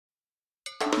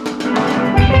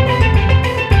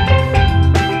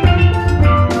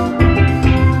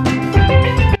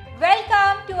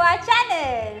Welcome to our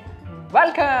channel.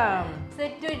 Welcome. So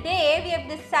today we have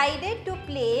decided to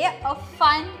play a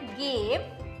fun game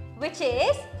which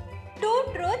is 2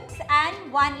 truths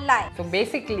and 1 lie. So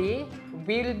basically,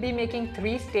 we'll be making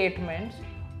 3 statements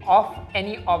of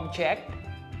any object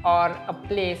or a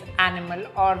place, animal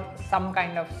or some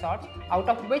kind of sorts, out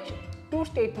of which 2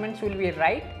 statements will be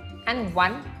right and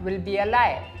 1 will be a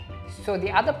lie. So the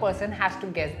other person has to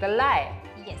guess the lie.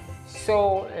 Yes.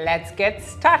 So let's get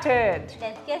started.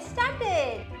 Let's get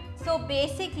started. So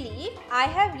basically, I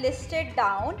have listed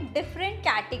down different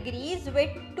categories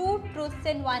with 2 truths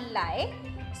and 1 lie.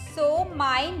 So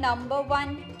my number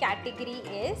 1 category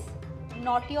is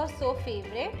not your so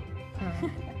favorite.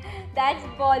 That's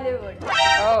Bollywood.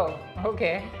 Oh,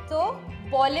 okay. So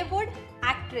Bollywood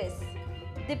actress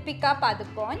Deepika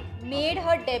Padukone made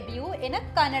her debut in a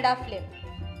Kannada film.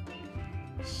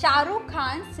 Shah Rukh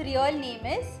Khan's real name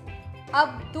is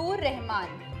Abdur Rahman.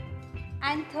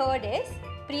 And third is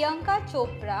Priyanka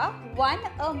Chopra won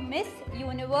a Miss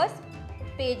Universe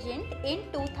pageant in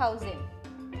 2000.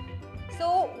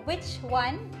 So which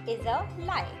one is a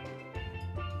lie?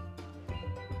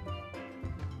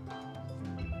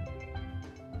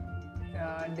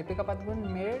 Deepika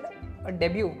Padukone made a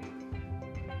debut.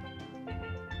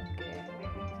 Okay, I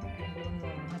don't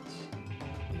know much,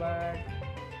 but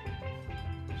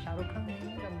Shah Rukh Khan name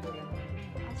is Abdur Rahman.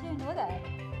 Actually, you know that?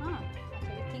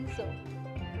 Actually, I think so.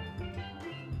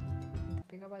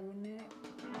 Deepika Padukone.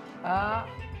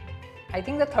 I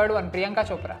think the third one, Priyanka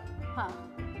Chopra.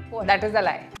 What? That is the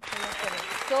lie.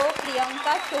 So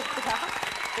Priyanka Chopra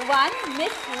won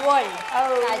Miss World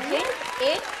pageant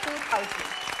in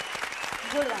 2000.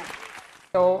 Good one.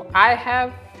 So I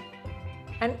have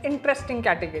an interesting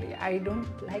category. I don't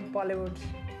like Bollywoods.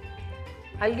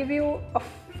 I'll give you a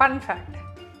fun fact.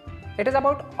 It is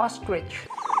about ostrich.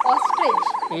 Ostrich.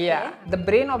 Okay. Yeah, the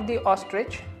brain of the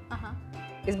ostrich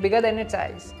is bigger than its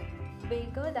eyes.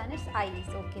 Bigger than its eyes.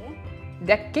 Okay.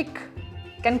 Their kick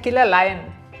can kill a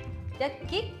lion. Their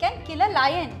kick can kill a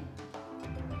lion.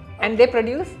 And they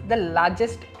produce the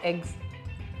largest eggs.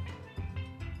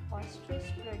 Ostrich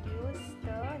produce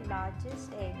the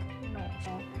largest egg. No.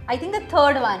 I think the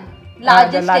third one.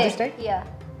 Largest egg? Yeah.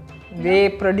 They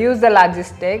produce the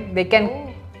largest egg. They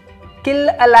can kill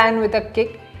a lion with a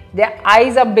kick. Their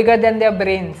eyes are bigger than their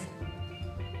brains.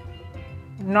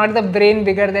 Not the brain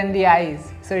bigger than the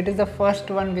eyes. So it is the first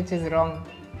one which is wrong.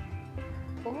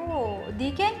 Oh,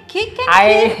 they can kick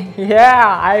and kill.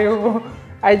 Yeah,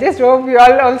 I just hope you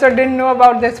all also didn't know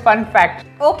about this fun fact.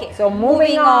 Okay. So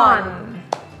moving on.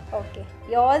 Okay.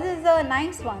 Yours is a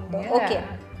nice one though. Yeah. Okay.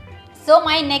 So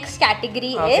my next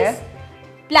category is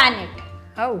planet.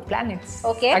 Oh, planets.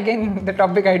 Okay. Again, the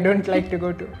topic I don't like to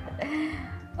go to.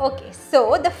 Okay.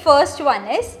 So the first one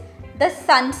is the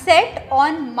sunset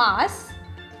on Mars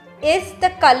is the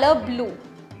color blue.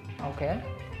 Okay.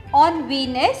 On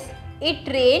Venus, it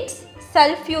rains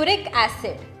sulfuric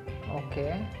acid.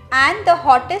 Okay. And the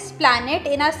hottest planet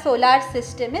in our solar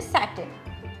system is Saturn.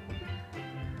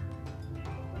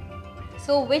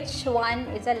 So which one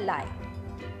is a lie?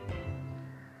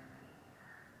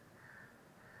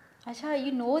 Acha,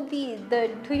 you know do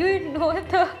you know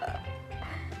the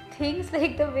things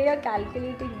like the way you're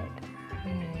calculating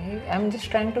it? I'm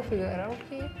just trying to figure out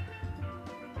here.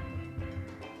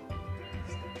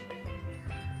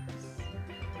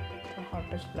 The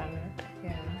hottest planet,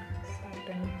 yeah,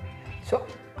 Saturn. So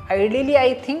ideally,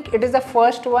 I think it is the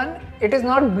first one. It is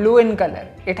not blue in color.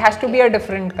 It has to be a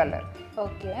different color.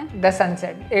 Okay. The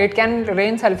sunset. It can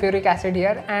rain sulfuric acid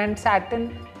here, and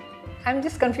Saturn. I'm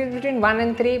just confused between 1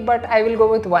 and 3, but I will go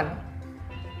with 1.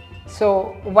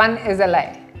 So 1 is a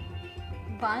lie.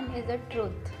 1 is a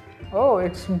truth. Oh,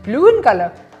 it's blue in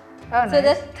color. Oh, so nice.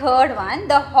 the third one,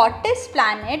 the hottest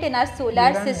planet in our solar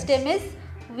Uranus. system is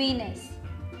Venus.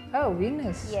 Oh,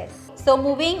 Venus. Yes. So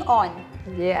moving on.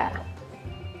 Yeah.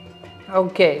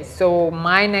 Okay, so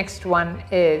my next one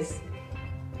is,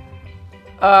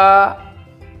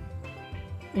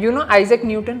 you know Isaac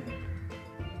Newton?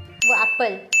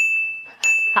 Apple.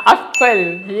 Apple.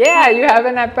 Yeah, you have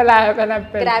an apple, I have an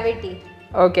apple. Gravity.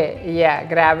 Okay, yeah,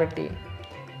 gravity.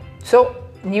 So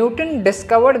Newton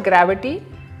discovered gravity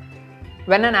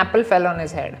when an apple fell on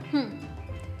his head.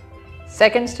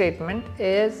 Second statement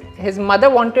is his mother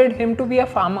wanted him to be a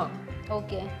farmer.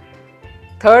 Okay.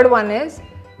 Third one is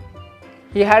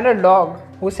he had a dog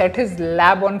who set his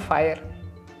lab on fire.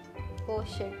 Oh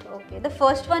shit. Okay. The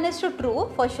first one is true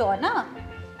for sure, na?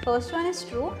 First one is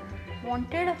true.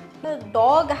 The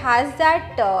dog has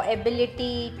that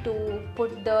ability to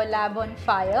put the lab on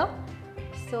fire.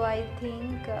 So I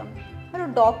think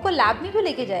dog को lab में क्यों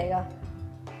लेके जाएगा?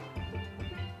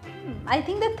 I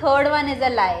think the third one is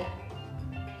a lie.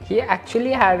 He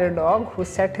actually had a dog who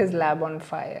set his lab on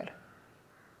fire,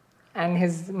 and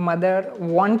his mother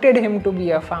wanted him to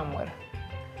be a farmer.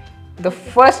 The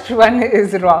first one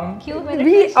is wrong.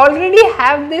 We already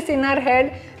have this in our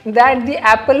head that the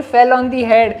apple fell on the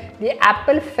head. The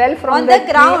apple fell from the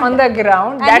tree on the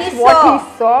ground. That's what he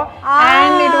saw.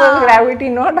 And it was gravity,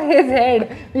 not his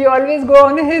head. We always go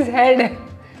on his head.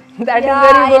 That is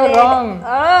where you go wrong.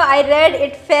 I read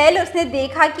it fell. उसने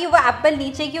देखा कि वो apple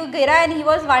नीचे क्यों गिरा, and he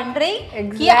was wondering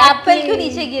कि apple क्यों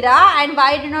नीचे गिरा and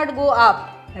why did not go up.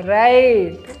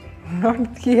 Right. Not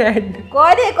the head.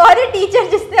 कौन है teacher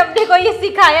जिसने अपने को ये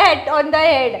सिखाया है on the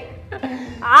head?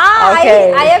 Okay.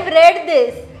 I have read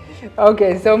this.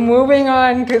 Okay, so moving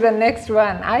on to the next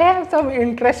one. I have some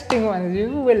interesting ones. You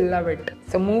will love it.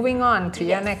 So moving on to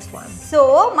your next one.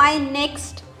 So my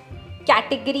next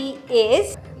category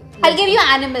is, I'll give you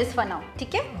animals for now.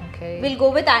 Okay? Okay. We'll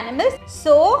go with animals.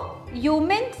 So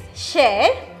humans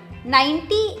share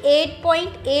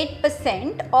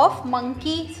 98.8% of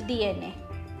monkey's DNA.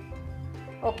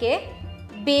 Okay?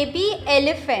 Baby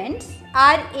elephants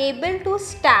are able to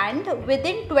stand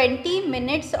within 20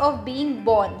 minutes of being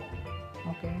born.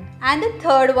 Okay. And the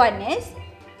third one is,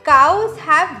 cows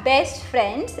have best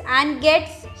friends and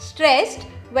gets stressed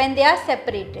when they are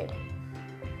separated.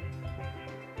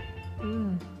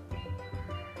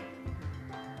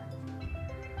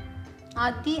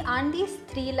 Aren't these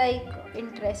three like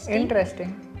interesting?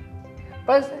 Interesting.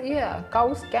 But yeah,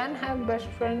 cows can have best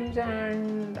friends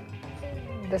and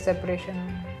the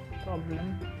separation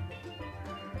problem.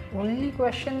 Only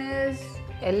question is,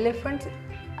 elephants,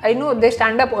 I know they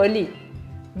stand up early,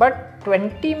 but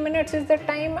 20 minutes is the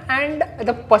time, and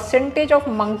the percentage of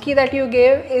monkey that you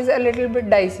gave is a little bit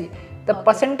dicey. The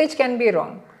percentage can be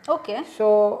wrong. Okay.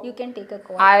 So you can take a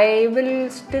call. I will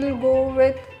still go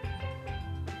with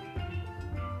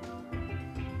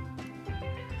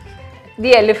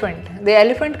the elephant. The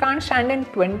elephant can't stand in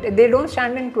 20, they don't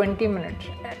stand in 20 minutes,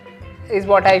 is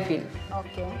what I feel.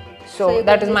 Okay. So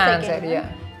that is my answer, yeah.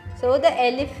 So the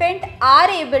elephant are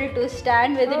able to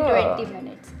stand within 20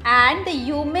 minutes, and the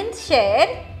humans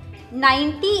share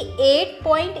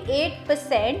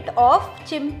 98.8% of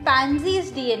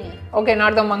chimpanzee's DNA. Okay,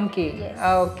 not the monkey. Yes.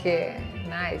 Okay,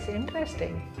 nice,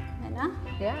 interesting.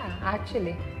 Yeah,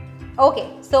 actually. Okay,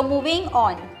 so moving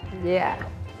on. Yeah.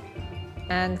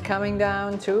 And coming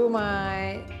down to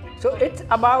so it's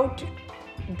about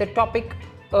the topic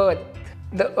Earth.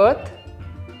 The Earth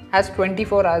has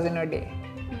 24 hours in a day.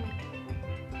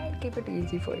 I'll keep it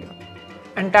easy for you.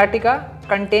 Antarctica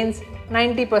contains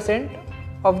 90%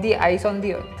 of the ice on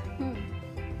the Earth.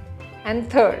 And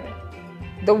third,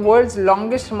 the world's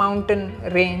longest mountain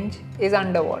range is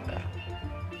underwater.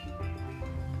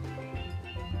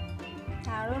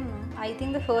 I don't know. I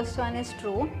think the first one is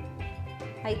true.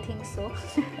 I think so.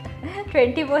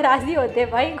 24 hours ही होते हैं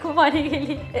भाई घुमाने के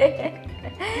लिए.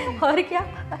 और क्या?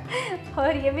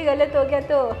 और ये भी गलत हो गया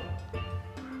तो.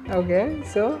 Okay,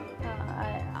 so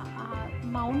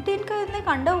माउंटेन का लाइक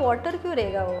अंडर वाटर क्यों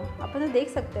रहेगा वो? अपन तो देख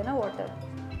सकते हैं ना वाटर.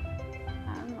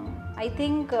 I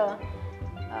think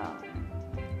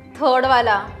third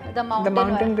वाला the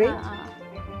mountain range.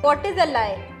 What is a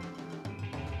lie?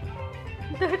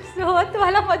 The earth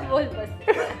वाला मत बोल बस.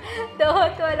 The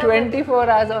earth वाला. 24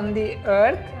 hours on the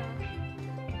Earth.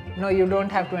 No, you don't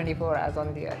have 24 hours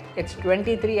on the Earth. It's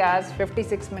 23 hours,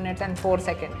 56 minutes and 4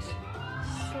 seconds.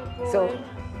 So,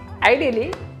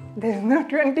 ideally, there's no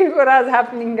 24 hours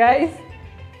happening, guys.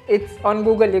 It's on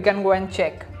Google, you can go and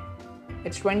check.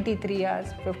 It's 23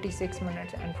 hours, 56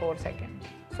 minutes and 4 seconds.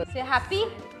 So you're happy?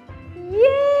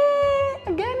 Yay!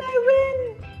 Again I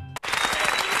win!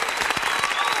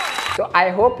 So I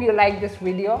hope you like this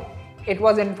video. It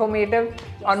was informative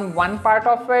on one part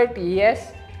of it,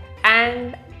 yes.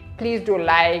 And please do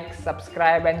like,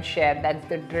 subscribe and share. That's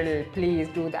the drill. Please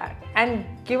do that. And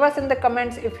give us in the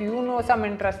comments if you know some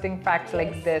interesting facts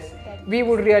like this. We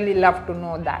would really love to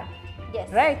know that. Yes.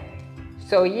 Right?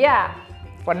 So yeah,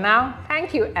 for now,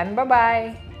 thank you and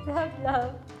bye-bye.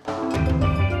 Love.